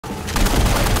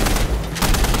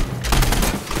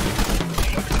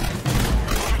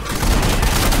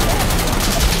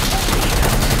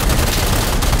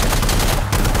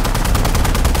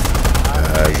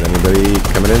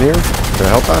in here? Can I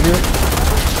help out here?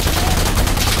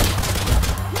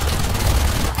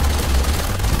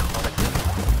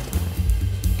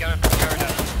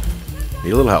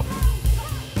 Need a little help.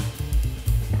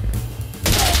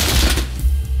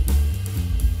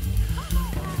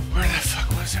 Where the fuck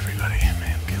was everybody?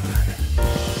 Man, come on.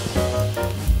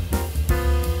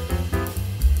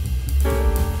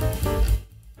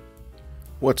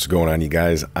 What's going on, you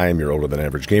guys? I am your older than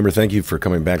average gamer. Thank you for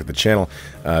coming back to the channel.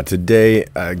 Today,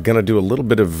 gonna do a little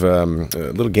bit of a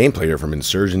little gameplay here from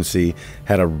Insurgency.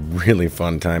 Had a really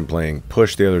fun time playing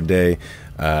Push the other day.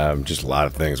 Just a lot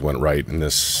of things went right in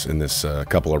this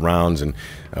couple of rounds, and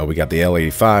we got the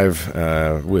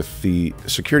L85 with the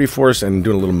security force and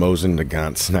doing a little Mosin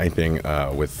Nagant sniping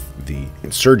with the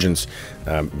insurgents.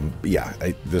 Yeah,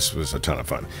 this was a ton of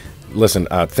fun. Listen,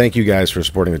 thank you guys for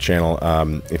supporting the channel.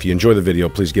 If you enjoy the video,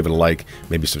 please give it a like.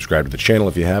 Maybe subscribe to the channel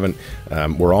if you haven't.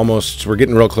 We're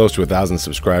getting real close to 1,000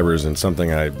 subscribers, and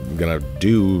something I'm gonna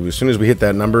do as soon as we hit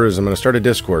that number is I'm gonna start a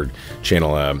Discord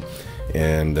channel,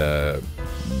 and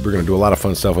we're gonna do a lot of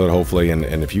fun stuff with it, hopefully. And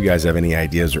if you guys have any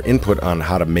ideas or input on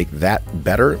how to make that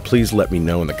better, please let me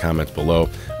know in the comments below.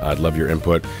 I'd love your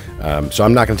input. So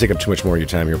I'm not gonna take up too much more of your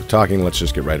time here with talking. Let's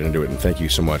just get right into it. And thank you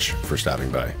so much for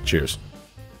stopping by. Cheers.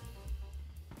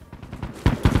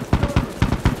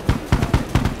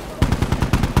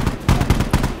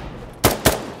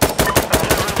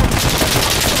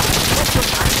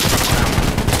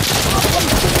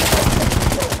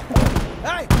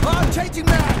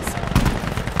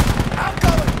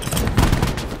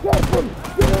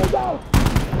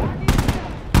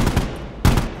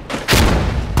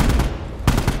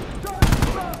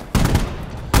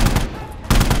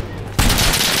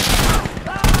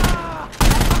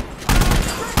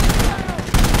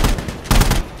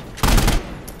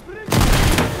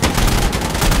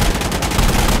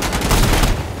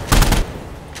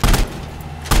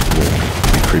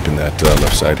 Creeping that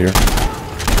left side here.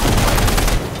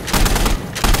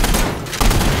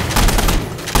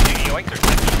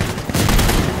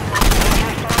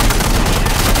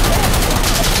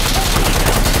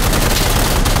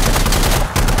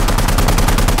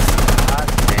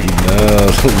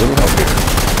 A little help here.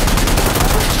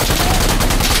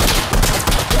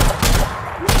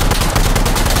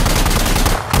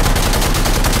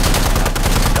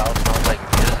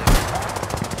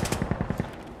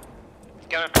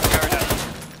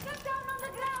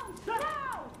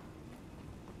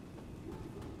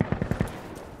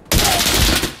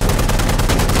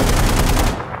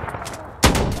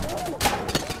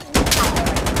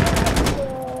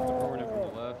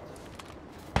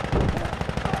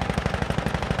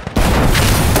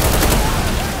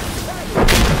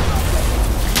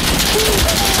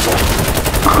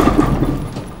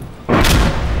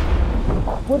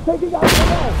 We're taking out the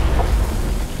wall.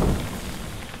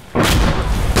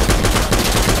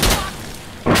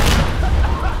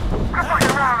 I'm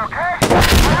fucking around, okay?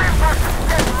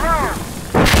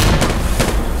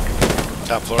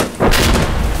 Top floor.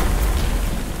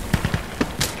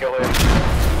 Kill it.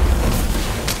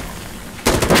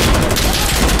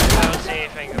 I don't see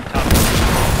anything up top.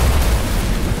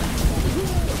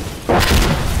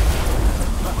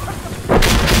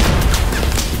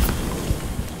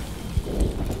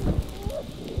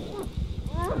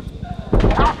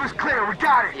 We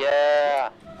got it! Yeah!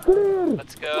 Clear!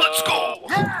 Let's go! Let's go!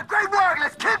 Yeah, great work!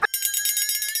 Let's keep it!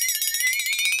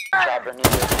 Chopper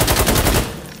needed.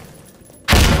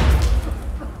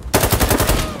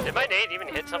 Did my nade even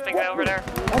hit something over there?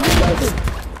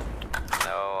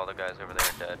 No, all the guys over there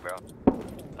are dead, bro.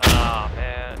 Oh,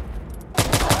 man.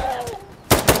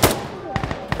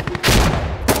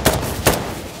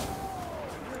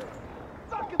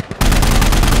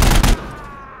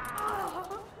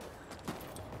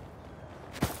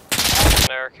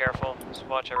 Careful, just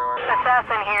watch everywhere.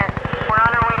 Assassin here. We're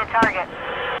on our way to target.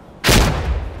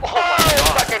 Oh my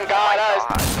god! Fucking got us!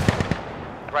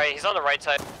 Right, he's on the right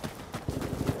side.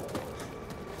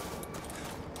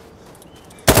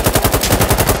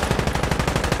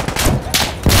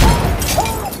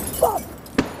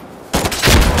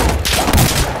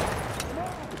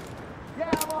 Yeah,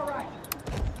 I'm alright.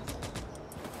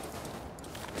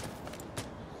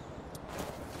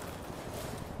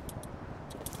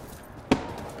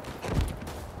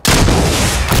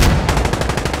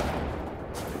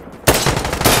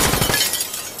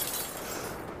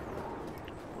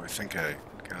 I think I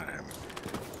got him.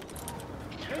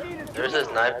 There's a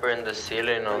sniper in the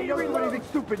ceiling on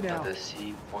the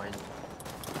C point.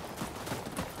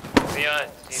 Yeah,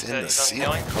 It's in the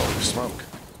ceiling. Holy smoke.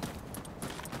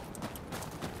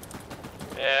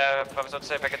 Yeah, if I was about to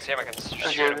say if I can see him, I can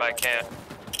shoot him, but I can't.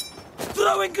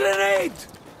 Throwing grenade!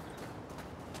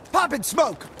 Popping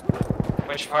smoke!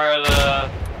 Which part of the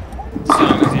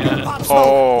song is he at? Pop smoke!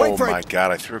 Oh Wait for my it!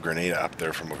 god, I threw a grenade up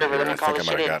there from over here. I think I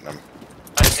might have gotten him.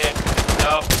 I see it.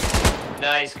 Nope.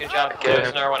 Nice, good job. There's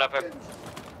another one up here.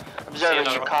 Observing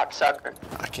See you, another cocksucker.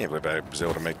 I can't believe I was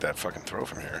able to make that fucking throw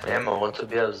from here. Damn, I want to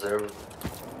be observed.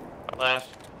 one. Left.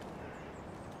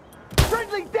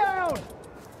 Friendly down!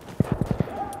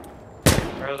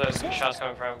 Where are those shots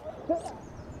coming from?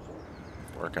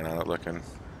 Working on it, looking.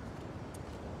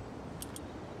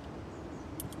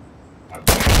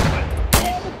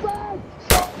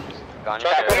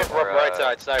 Right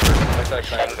side, sniper. Right side,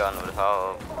 sniper. Gun would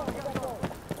help.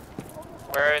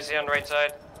 Where is he on the right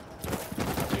side?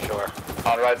 Not too sure.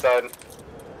 On the right side.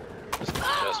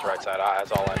 Just right side.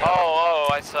 That's all I know. Oh,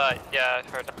 I saw it. Yeah, I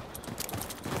heard that.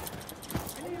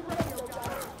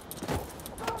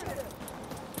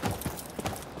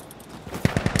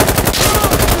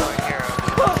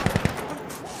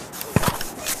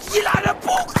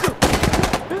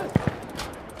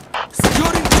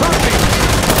 Securing target!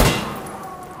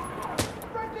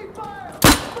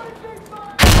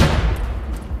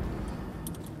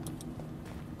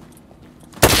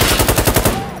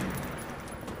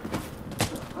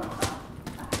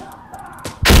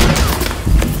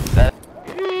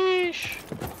 Yeesh.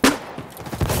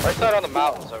 Right side on the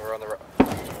mountains over on the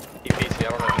EPC. I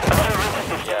don't know.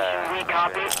 Yeah. We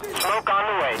copy. Smoke on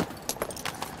the way.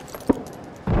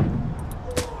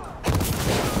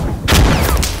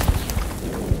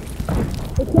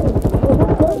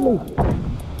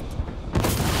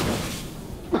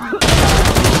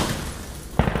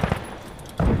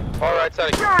 All right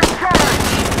side.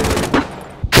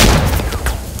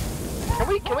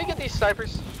 Can we get these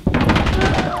snipers?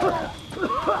 Yeah,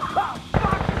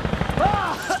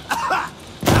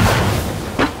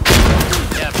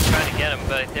 I'm trying to get him,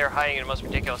 but they're hiding in the most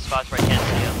ridiculous spots where I can't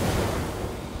see them.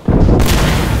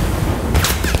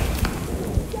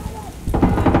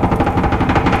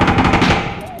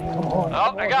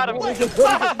 Oh, I got him!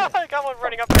 I got one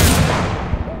running up there.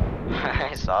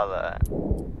 I saw that.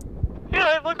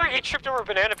 Yeah, it looked like he tripped over a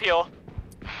banana peel.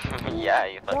 Yeah,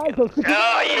 you fucking. Oh,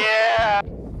 yeah!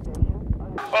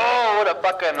 Oh, what a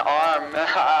fucking arm.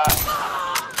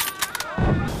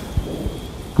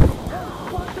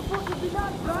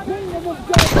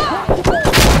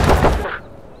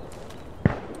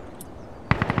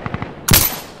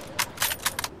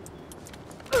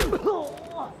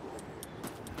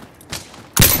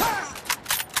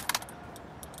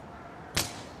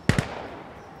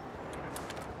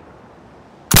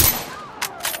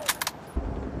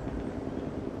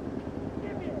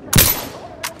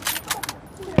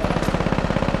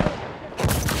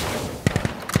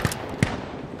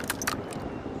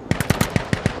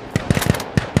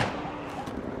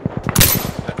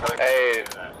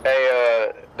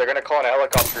 Hey, they're gonna call in a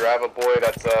helicopter. I have a boy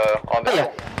that's on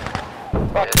the.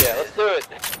 Fuck yeah, let's do it.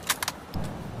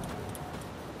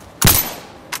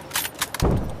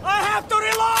 I have to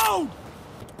reload!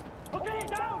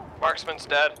 Marksman's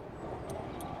dead.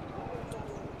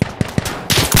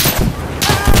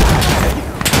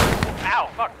 Ow,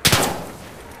 fuck.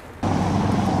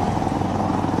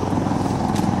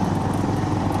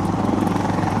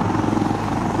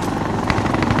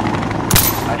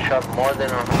 I shot more than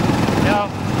a... No,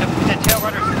 the tail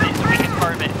rudder is the weakest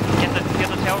part of it. Get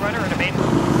the tail rudder and a main.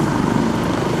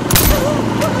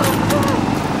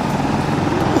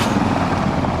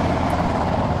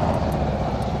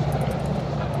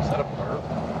 Is that a burp?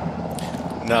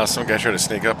 No, some guy tried to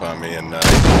sneak up on me and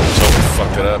totally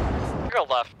fucked it up. Go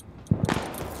left.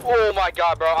 Oh my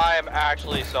god, bro, I am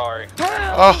actually sorry.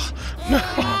 Oh, no.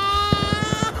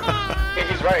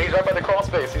 He's right by the crawl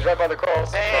space. He's right by the crawl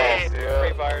space. Hey, Yeah.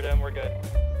 free fired him, we're good.